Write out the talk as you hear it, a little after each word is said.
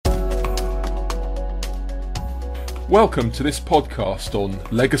Welcome to this podcast on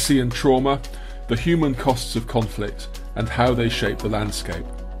legacy and trauma, the human costs of conflict, and how they shape the landscape.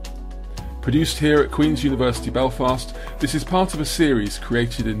 Produced here at Queen's University Belfast, this is part of a series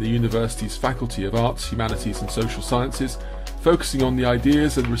created in the university's Faculty of Arts, Humanities and Social Sciences, focusing on the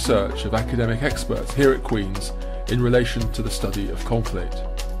ideas and research of academic experts here at Queen's in relation to the study of conflict.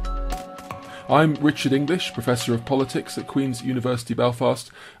 I'm Richard English, Professor of Politics at Queen's University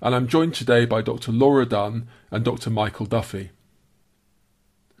Belfast, and I'm joined today by Dr. Laura Dunn and Dr. Michael Duffy.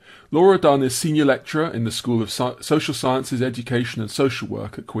 Laura Dunn is Senior Lecturer in the School of Social Sciences, Education and Social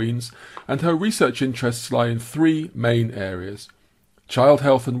Work at Queen's, and her research interests lie in three main areas: child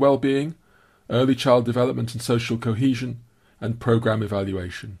health and well-being, early child development and social cohesion, and programme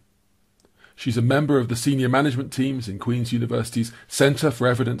evaluation. She's a member of the senior management teams in Queen's University's Centre for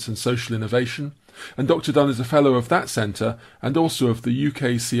Evidence and Social Innovation, and Dr. Dunn is a Fellow of that centre and also of the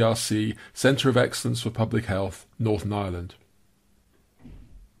UKCRC Centre of Excellence for Public Health, Northern Ireland.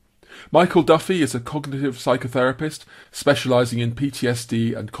 Michael Duffy is a cognitive psychotherapist specialising in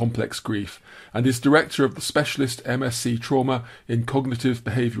PTSD and complex grief, and is Director of the Specialist MSc Trauma in Cognitive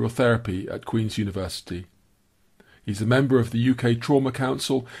Behavioural Therapy at Queen's University. He's a member of the UK Trauma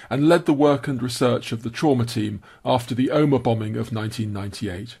Council and led the work and research of the trauma team after the Omagh bombing of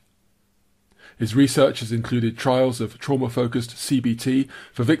 1998. His research has included trials of trauma-focused CBT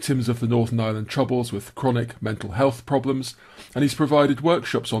for victims of the Northern Ireland Troubles with chronic mental health problems, and he's provided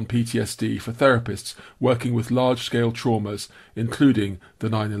workshops on PTSD for therapists working with large-scale traumas, including the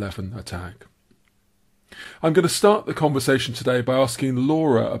 9/11 attack. I'm going to start the conversation today by asking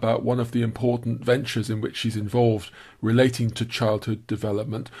Laura about one of the important ventures in which she's involved relating to childhood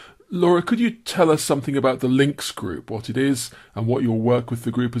development. Laura, could you tell us something about the LINCS group, what it is and what your work with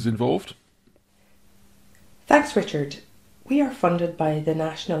the group has involved? Thanks, Richard. We are funded by the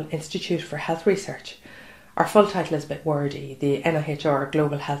National Institute for Health Research. Our full title is a bit wordy, the NIHR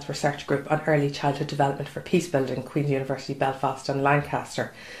Global Health Research Group on Early Childhood Development for Peacebuilding, Queen's University Belfast and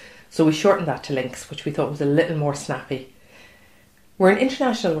Lancaster. So we shortened that to LINCS, which we thought was a little more snappy. We're an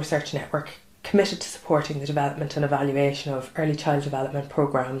international research network committed to supporting the development and evaluation of early child development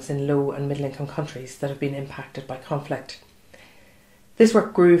programmes in low and middle income countries that have been impacted by conflict. This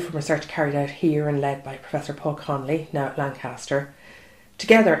work grew from research carried out here and led by Professor Paul Connolly, now at Lancaster.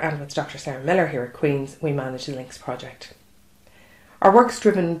 Together and with Dr. Sarah Miller here at Queen's, we manage the LINCS project. Our work's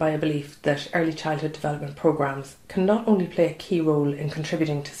driven by a belief that early childhood development programmes can not only play a key role in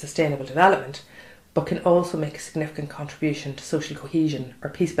contributing to sustainable development, but can also make a significant contribution to social cohesion or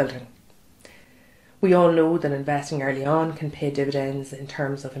peace building. We all know that investing early on can pay dividends in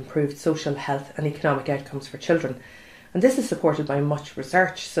terms of improved social, health and economic outcomes for children, and this is supported by much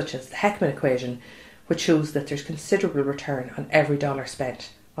research such as the Heckman equation, which shows that there's considerable return on every dollar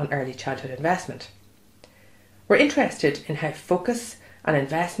spent on early childhood investment. We're interested in how focus and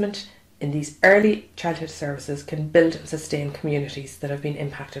investment in these early childhood services can build and sustain communities that have been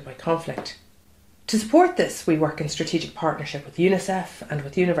impacted by conflict. To support this, we work in strategic partnership with UNICEF and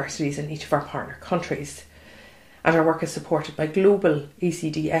with universities in each of our partner countries. And our work is supported by global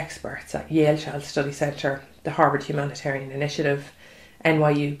ECD experts at Yale Child Study Centre, the Harvard Humanitarian Initiative,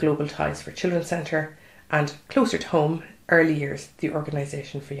 NYU Global Ties for Children Centre, and closer to home, Early Years, the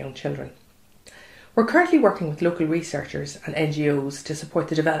Organisation for Young Children. We're currently working with local researchers and NGOs to support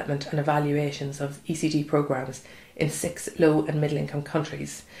the development and evaluations of ECD programmes in 6 low and middle income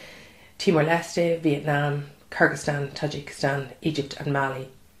countries: Timor-Leste, Vietnam, Kyrgyzstan, Tajikistan, Egypt and Mali.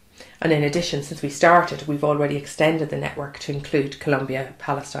 And in addition, since we started, we've already extended the network to include Colombia,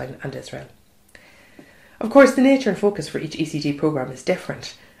 Palestine and Israel. Of course, the nature and focus for each ECD programme is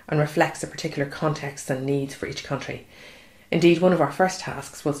different and reflects the particular contexts and needs for each country. Indeed, one of our first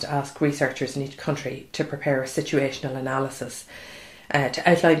tasks was to ask researchers in each country to prepare a situational analysis to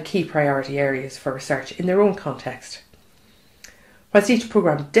outline key priority areas for research in their own context. Whilst each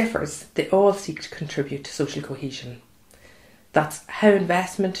programme differs, they all seek to contribute to social cohesion. That's how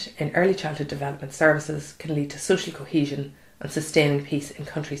investment in early childhood development services can lead to social cohesion and sustaining peace in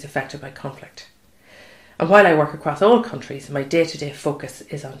countries affected by conflict. And while I work across all countries, my day-to-day focus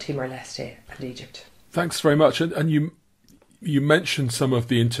is on Timor-Leste and Egypt. Thanks very much. And you mentioned some of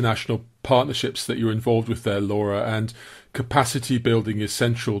the international partnerships that you're involved with there, Laura, and capacity building is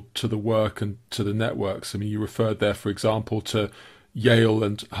central to the work and to the networks. I mean, you referred there, for example, to Yale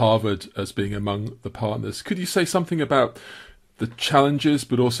and Harvard as being among the partners. Could you say something about the challenges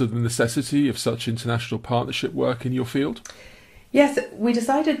but also the necessity of such international partnership work in your field? Yes, we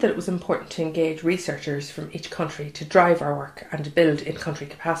decided that it was important to engage researchers from each country to drive our work and to build in-country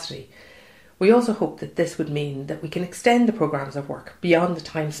capacity. We also hope that this would mean that we can extend the programmes of work beyond the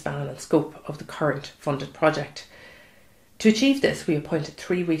time span and scope of the current funded project. To achieve this, we appointed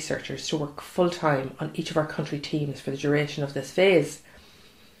 3 researchers to work full-time on each of our country teams for the duration of this phase.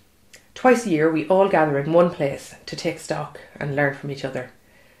 Twice a year, we all gather in one place to take stock and learn from each other.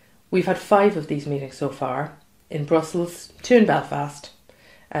 We've had 5 of these meetings so far, in Brussels, 2 in Belfast,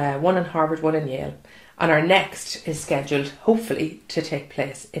 1 in Harvard, 1 in Yale, and our next is scheduled, hopefully, to take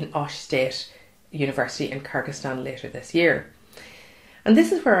place in Osh State University in Kyrgyzstan later this year. And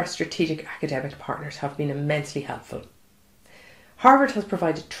this is where our strategic academic partners have been immensely helpful. Harvard has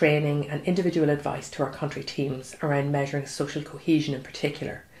provided training and individual advice to our country teams around measuring social cohesion in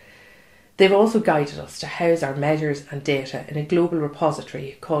particular. They've also guided us to house our measures and data in a global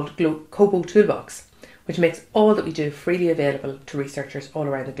repository called Kobo Toolbox, which makes all that we do freely available to researchers all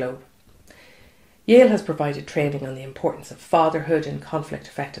around the globe. Yale has provided training on the importance of fatherhood in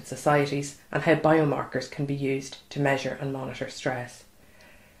conflict-affected societies and how biomarkers can be used to measure and monitor stress.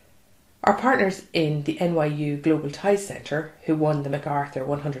 Our partners in the NYU Global Ties Centre, who won the MacArthur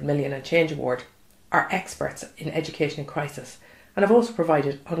 100 Million and Change Award, are experts in education in crisis and have also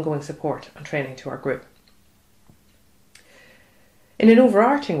provided ongoing support and training to our group. In an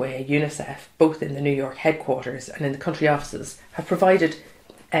overarching way, UNICEF, both in the New York headquarters and in the country offices, have provided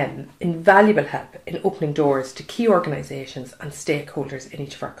invaluable help in opening doors to key organisations and stakeholders in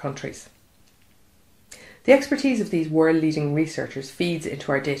each of our countries. The expertise of these world-leading researchers feeds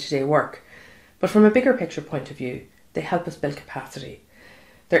into our day-to-day work, but from a bigger picture point of view, they help us build capacity.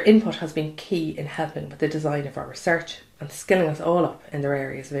 Their input has been key in helping with the design of our research and skilling us all up in their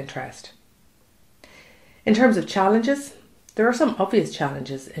areas of interest. In terms of challenges, there are some obvious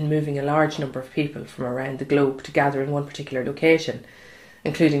challenges in moving a large number of people from around the globe to gather in one particular location,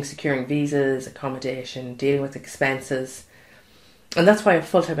 including securing visas, accommodation, dealing with expenses. And that's why a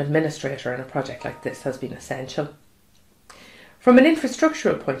full-time administrator on a project like this has been essential. From an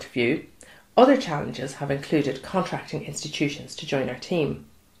infrastructural point of view, other challenges have included contracting institutions to join our team.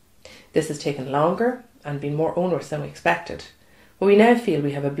 This has taken longer and been more onerous than we expected, but we now feel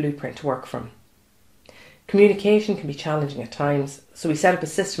we have a blueprint to work from. Communication can be challenging at times, so we set up a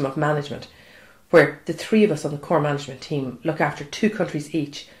system of management where the 3 of us on the core management team look after 2 countries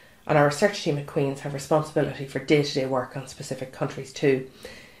each, and our research team at Queen's have responsibility for day-to-day work on specific countries too,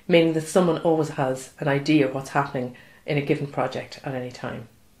 meaning that someone always has an idea of what's happening in a given project at any time.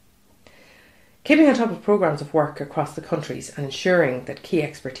 Keeping on top of programmes of work across the countries and ensuring that key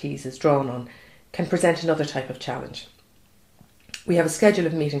expertise is drawn on can present another type of challenge. We have a schedule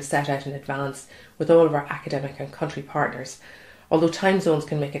of meetings set out in advance with all of our academic and country partners, although time zones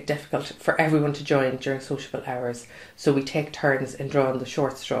can make it difficult for everyone to join during sociable hours, so we take turns in drawing the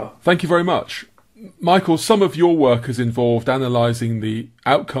short straw. Thank you very much. Michael, some of your work has involved analysing the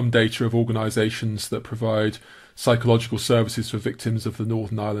outcome data of organisations that provide psychological services for victims of the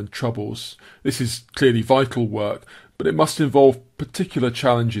Northern Ireland Troubles. This is clearly vital work, but it must involve particular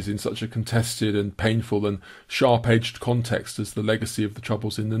challenges in such a contested and painful and sharp-edged context as the legacy of the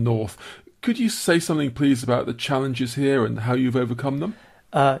Troubles in the North. Could you say something, please, about the challenges here and how you've overcome them?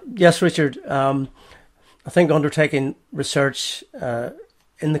 Yes, Richard. I think undertaking research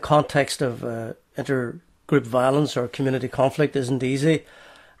in the context of intergroup violence or community conflict isn't easy.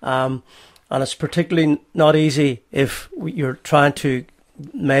 And it's particularly not easy if you're trying to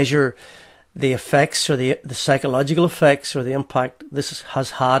measure the effects or the psychological effects or the impact this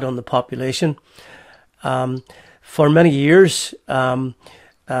has had on the population. For many years,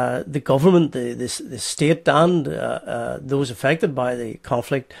 the government, the state and those affected by the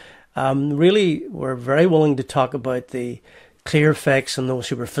conflict really were very willing to talk about the clear effects on those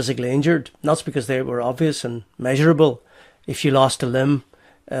who were physically injured. And that's because they were obvious and measurable. If you lost a limb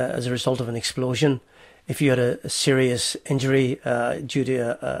as a result of an explosion, if you had a serious injury due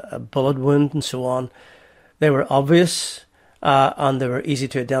to a bullet wound and so on, they were obvious and they were easy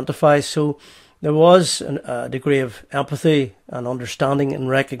to identify. So there was a degree of empathy and understanding and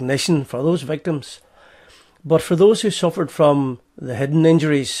recognition for those victims. But for those who suffered from the hidden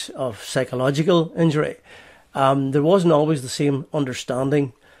injuries of psychological injury, there wasn't always the same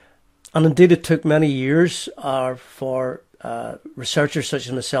understanding. And indeed it took many years for researchers such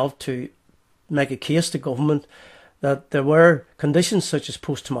as myself to make a case to government that there were conditions such as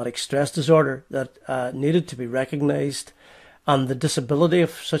post-traumatic stress disorder that needed to be recognised, and the disability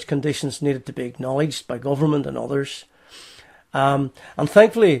of such conditions needed to be acknowledged by government and others. And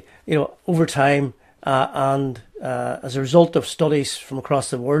thankfully, over time and as a result of studies from across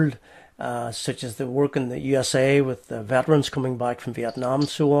the world, such as the work in the USA with the veterans coming back from Vietnam and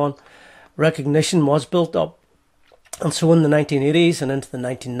so on, recognition was built up. And so in the 1980s and into the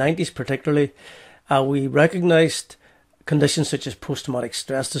 1990s particularly, we recognised conditions such as post-traumatic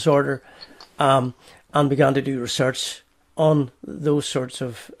stress disorder and began to do research on those sorts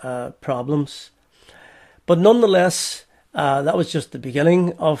of problems. But nonetheless, that was just the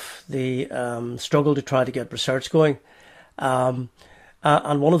beginning of the struggle to try to get research going. And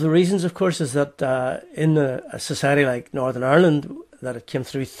one of the reasons, of course, is that in a society like Northern Ireland, that it came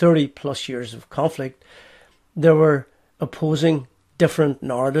through 30 plus years of conflict, there were opposing different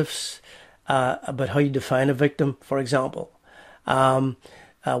narratives about how you define a victim, for example.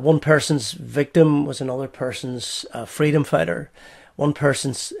 One person's victim was another person's freedom fighter. One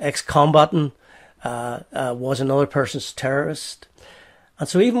person's ex-combatant was another person's terrorist. And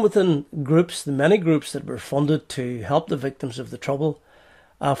so even within groups, the many groups that were funded to help the victims of the Trouble,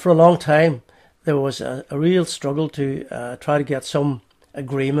 for a long time there was a real struggle to try to get some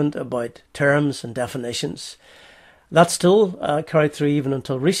agreement about terms and definitions. That's still carried through even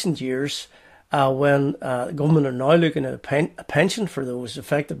until recent years, when the government are now looking at a pension for those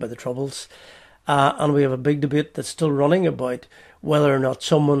affected by the Troubles. And we have a big debate that's still running about whether or not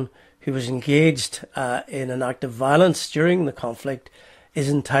someone who was engaged in an act of violence during the conflict is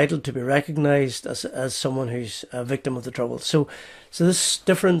entitled to be recognised as someone who's a victim of the Troubles. So this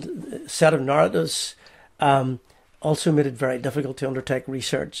different set of narratives also made it very difficult to undertake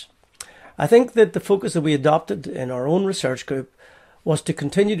research. I think that the focus that we adopted in our own research group was to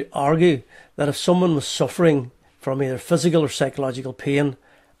continue to argue that if someone was suffering from either physical or psychological pain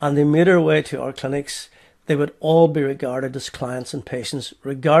and they made their way to our clinics, they would all be regarded as clients and patients,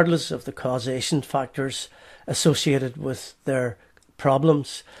 regardless of the causation factors associated with their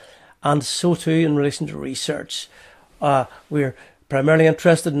problems. And so too in relation to research. We're primarily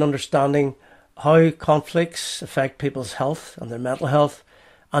interested in understanding how conflicts affect people's health and their mental health,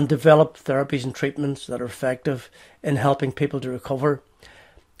 and develop therapies and treatments that are effective in helping people to recover.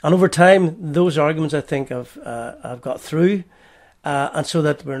 And over time, those arguments, I think, have got through, and so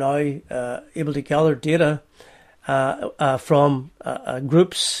that we're now able to gather data from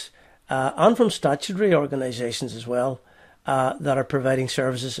groups and from statutory organisations as well that are providing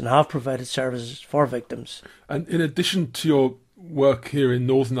services and have provided services for victims. And in addition to your work here in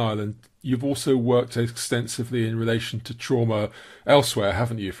Northern Ireland, you've also worked extensively in relation to trauma elsewhere,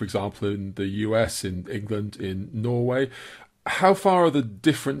 haven't you? For example, in the US, in England, in Norway. How far are the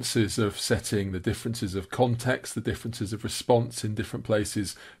differences of setting, the differences of context, the differences of response in different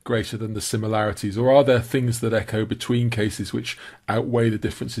places greater than the similarities? Or are there things that echo between cases which outweigh the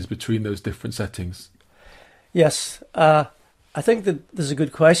differences between those different settings? Yes, I think that this is a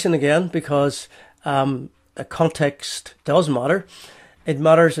good question again, because a context does matter. It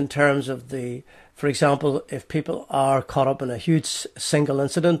matters in terms of for example, if people are caught up in a huge single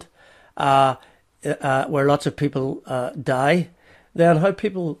incident where lots of people die, then how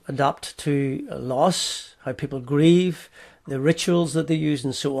people adapt to loss, how people grieve, the rituals that they use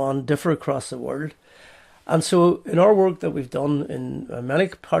and so on differ across the world. And so in our work that we've done in many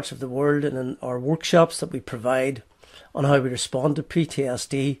parts of the world and in our workshops that we provide on how we respond to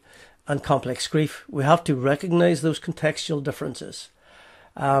PTSD and complex grief, we have to recognise those contextual differences.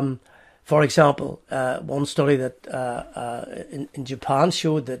 For example, one study that in Japan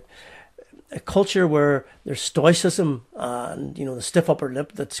showed that a culture where there's stoicism and the stiff upper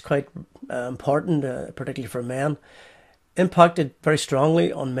lip that's quite important, particularly for men, impacted very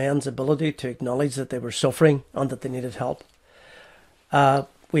strongly on men's ability to acknowledge that they were suffering and that they needed help.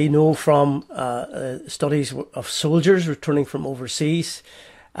 We know from studies of soldiers returning from overseas,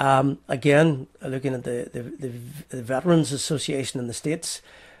 again looking at the Veterans Association in the States,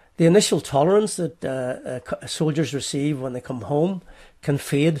 the initial tolerance that soldiers receive when they come home can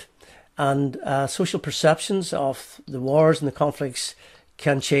fade, and social perceptions of the wars and the conflicts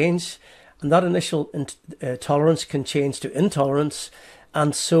can change, and that initial tolerance can change to intolerance,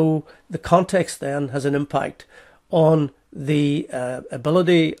 and so the context then has an impact on the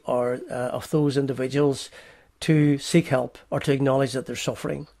ability of those individuals to seek help or to acknowledge that they're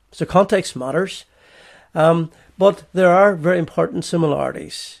suffering. So context matters, but there are very important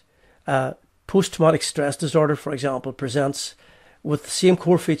similarities. Post-traumatic stress disorder, for example, presents with the same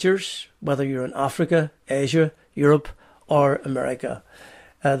core features, whether you're in Africa, Asia, Europe, or America.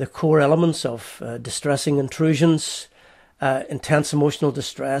 The core elements of distressing intrusions, intense emotional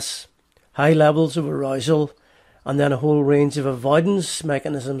distress, high levels of arousal, and then a whole range of avoidance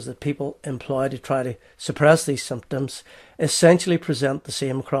mechanisms that people employ to try to suppress these symptoms essentially present the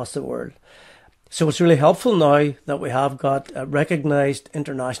same across the world. So it's really helpful now that we have got recognised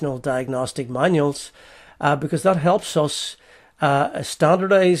international diagnostic manuals because that helps us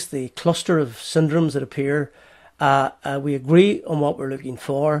standardise the cluster of syndromes that appear. We agree on what we're looking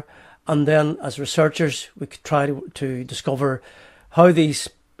for, and then as researchers we could try to discover how these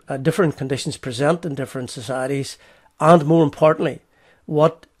different conditions present in different societies and more importantly,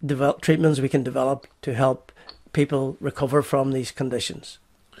 what treatments we can develop to help people recover from these conditions.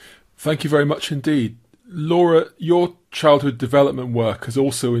 Thank you very much indeed. Laura, your childhood development work has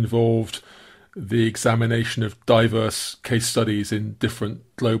also involved the examination of diverse case studies in different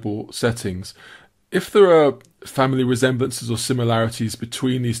global settings. If there are family resemblances or similarities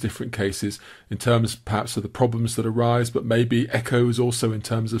between these different cases in terms perhaps of the problems that arise, but maybe echoes also in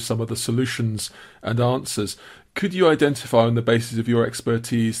terms of some of the solutions and answers, could you identify on the basis of your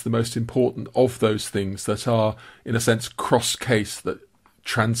expertise the most important of those things that are, in a sense, cross-case, that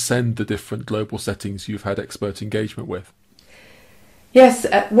transcend the different global settings you've had expert engagement with? Yes,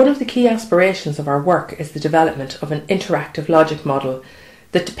 one of the key aspirations of our work is the development of an interactive logic model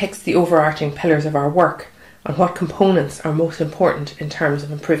that depicts the overarching pillars of our work and what components are most important in terms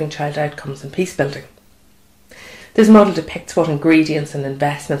of improving child outcomes and peace building. This model depicts what ingredients and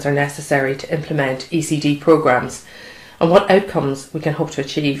investments are necessary to implement ECD programmes and what outcomes we can hope to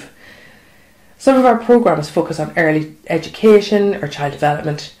achieve. Some of our programmes focus on early education or child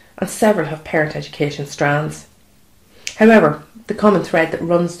development, and several have parent education strands. However, the common thread that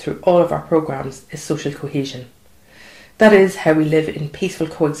runs through all of our programmes is social cohesion. That is how we live in peaceful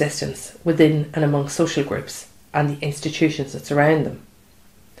coexistence within and among social groups and the institutions that surround them.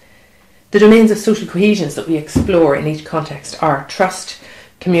 The domains of social cohesions that we explore in each context are trust,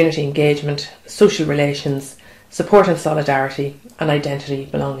 community engagement, social relations, support and solidarity, and identity,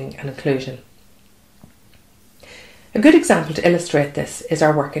 belonging and inclusion. A good example to illustrate this is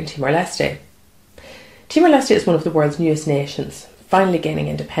our work in Timor-Leste. Timor-Leste is one of the world's newest nations, finally gaining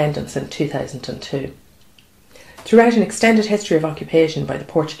independence in 2002. Throughout an extended history of occupation by the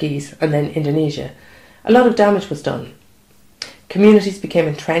Portuguese and then Indonesia, a lot of damage was done. Communities became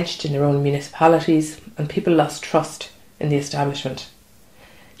entrenched in their own municipalities and people lost trust in the establishment.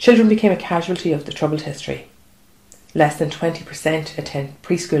 Children became a casualty of the troubled history. Less than 20% attend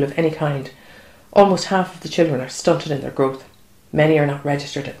preschool of any kind. Almost half of the children are stunted in their growth. Many are not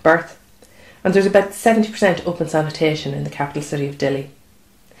registered at birth. And there's about 70% open sanitation in the capital city of Dili.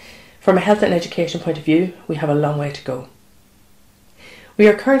 From a health and education point of view, we have a long way to go. We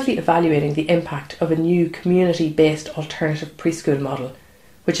are currently evaluating the impact of a new community-based alternative preschool model,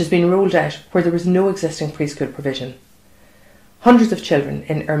 which has been rolled out where there is no existing preschool provision. Hundreds of children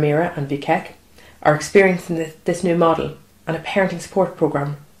in Ermira and Vikek are experiencing this new model, and a parenting support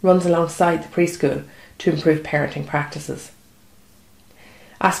programme runs alongside the preschool to improve parenting practices.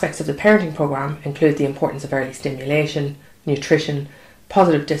 Aspects of the parenting programme include the importance of early stimulation, nutrition,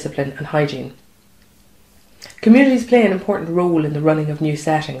 positive discipline and hygiene. Communities play an important role in the running of new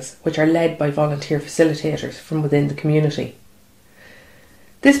settings, which are led by volunteer facilitators from within the community.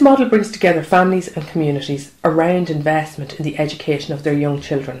 This model brings together families and communities around investment in the education of their young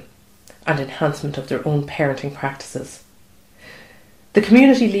children and enhancement of their own parenting practices. The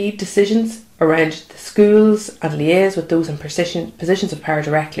community lead decisions around the schools and liaise with those in positions of power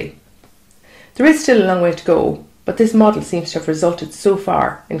directly. There is still a long way to go, but this model seems to have resulted so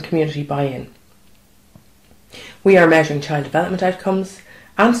far in community buy-in. We are measuring child development outcomes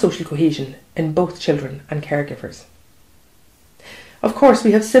and social cohesion in both children and caregivers. Of course,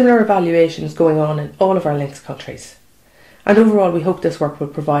 we have similar evaluations going on in all of our links countries, and overall we hope this work will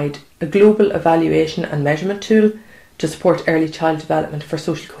provide a global evaluation and measurement tool to support early child development for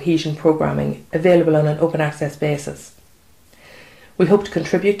social cohesion programming available on an open access basis. We hope to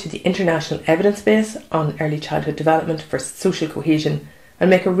contribute to the international evidence base on early childhood development for social cohesion and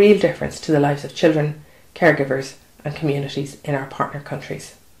make a real difference to the lives of children, caregivers and communities in our partner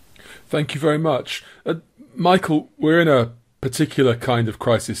countries. Thank you very much. Michael, we're in a particular kind of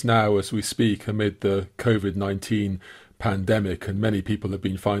crisis now as we speak amid the COVID-19 pandemic, and many people have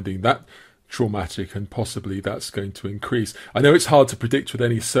been finding that traumatic, and possibly that's going to increase. I know it's hard to predict with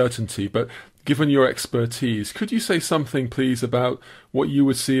any certainty, but given your expertise, could you say something, please, about what you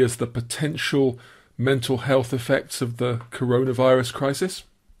would see as the potential mental health effects of the coronavirus crisis?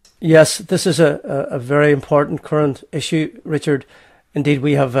 Yes, this is a very important current issue, Richard. Indeed,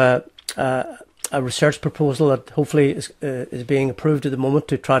 we have a research proposal that hopefully is being approved at the moment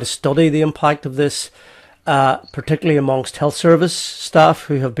to try to study the impact of this, particularly amongst health service staff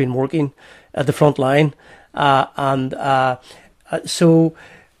who have been working at the front line. So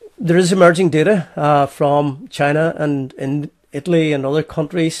there is emerging data from China and in Italy and other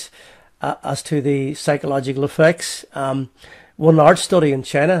countries as to the psychological effects. One large study in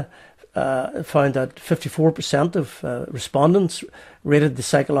China found that 54% of respondents rated the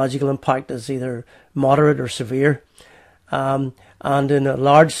psychological impact as either moderate or severe. And in a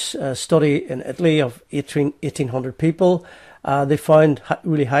large study in Italy of 1,800 people, they found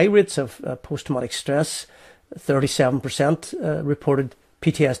really high rates of post-traumatic stress 37% reported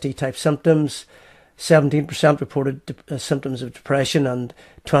PTSD type symptoms, 17% reported symptoms of depression, and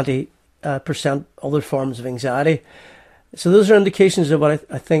 20% other forms of anxiety. So those are indications of what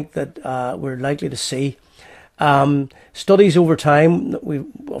I think that we're likely to see. Studies over time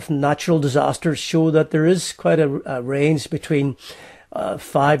of natural disasters show that there is quite a range between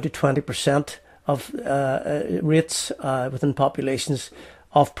 5 to 20% of rates within populations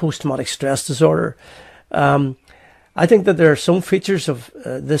of post-traumatic stress disorder. I think that there are some features of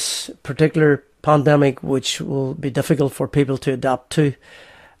this particular pandemic which will be difficult for people to adapt to.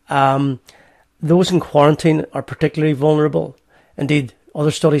 Those in quarantine are particularly vulnerable. Indeed,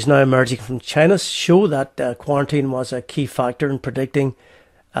 other studies now emerging from China show that quarantine was a key factor in predicting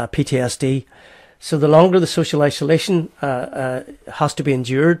PTSD. So the longer the social isolation has to be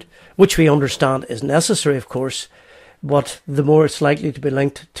endured, which we understand is necessary, of course, but the more it's likely to be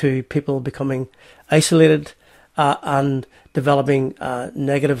linked to people becoming isolated and developing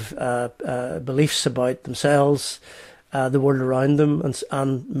negative beliefs about themselves, the world around them,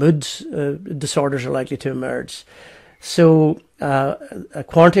 and moods disorders are likely to emerge. So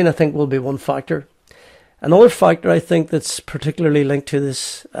quarantine, I think, will be one factor. Another factor I think that's particularly linked to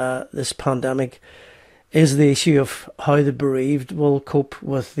this pandemic is the issue of how the bereaved will cope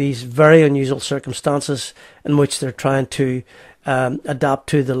with these very unusual circumstances in which they're trying to adapt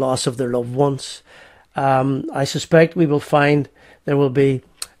to the loss of their loved ones. I suspect we will find there will be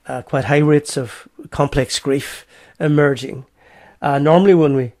quite high rates of complex grief emerging. Normally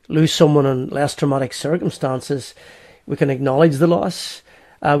when we lose someone in less traumatic circumstances, we can acknowledge the loss.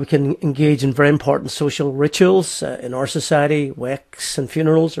 We can engage in very important social rituals in our society. Wakes and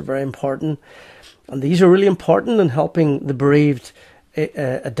funerals are very important. And these are really important in helping the bereaved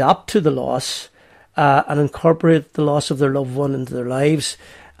adapt to the loss and incorporate the loss of their loved one into their lives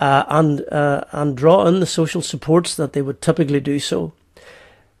and draw in the social supports that they would typically do so.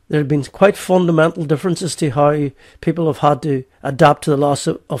 There have been quite fundamental differences to how people have had to adapt to the loss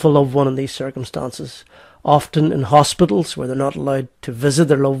of a loved one in these circumstances. Often in hospitals where they're not allowed to visit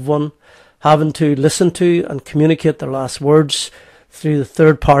their loved one, having to listen to and communicate their last words through the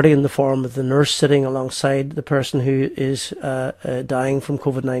third party in the form of the nurse sitting alongside the person who is dying from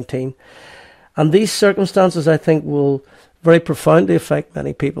COVID-19. And these circumstances, I think, will very profoundly affect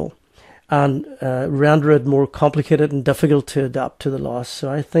many people and render it more complicated and difficult to adapt to the loss.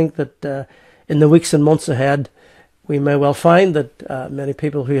 So I think that in the weeks and months ahead, we may well find that many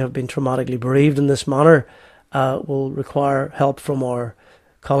people who have been traumatically bereaved in this manner will require help from our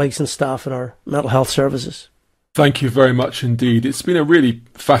colleagues and staff in our mental health services. Thank you very much indeed. It's been a really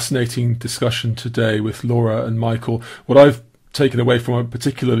fascinating discussion today with Laura and Michael. What I've taken away from it,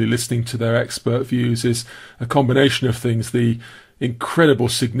 particularly listening to their expert views, is a combination of things: the incredible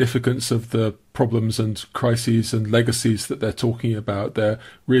significance of the problems and crises and legacies that they're talking about. They're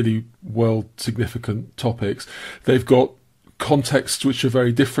really world significant topics. They've got contexts which are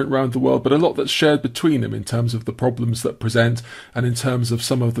very different around the world, but a lot that's shared between them in terms of the problems that present and in terms of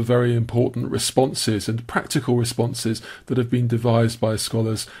some of the very important responses and practical responses that have been devised by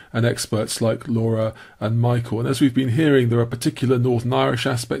scholars and experts like Laura and Michael. And as we've been hearing, there are particular Northern Irish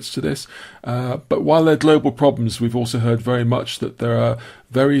aspects to this, but while they're global problems, we've also heard very much that there are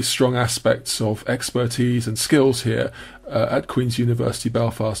very strong aspects of expertise and skills here at Queen's University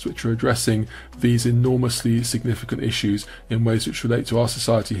Belfast, which are addressing these enormously significant issues in ways which relate to our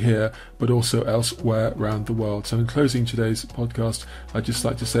society here, but also elsewhere around the world. So in closing today's podcast, I'd just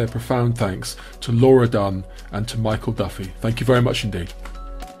like to say a profound thanks to Laura Dunn and to Michael Duffy. Thank you very much indeed.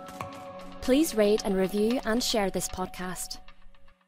 Please rate and review and share this podcast.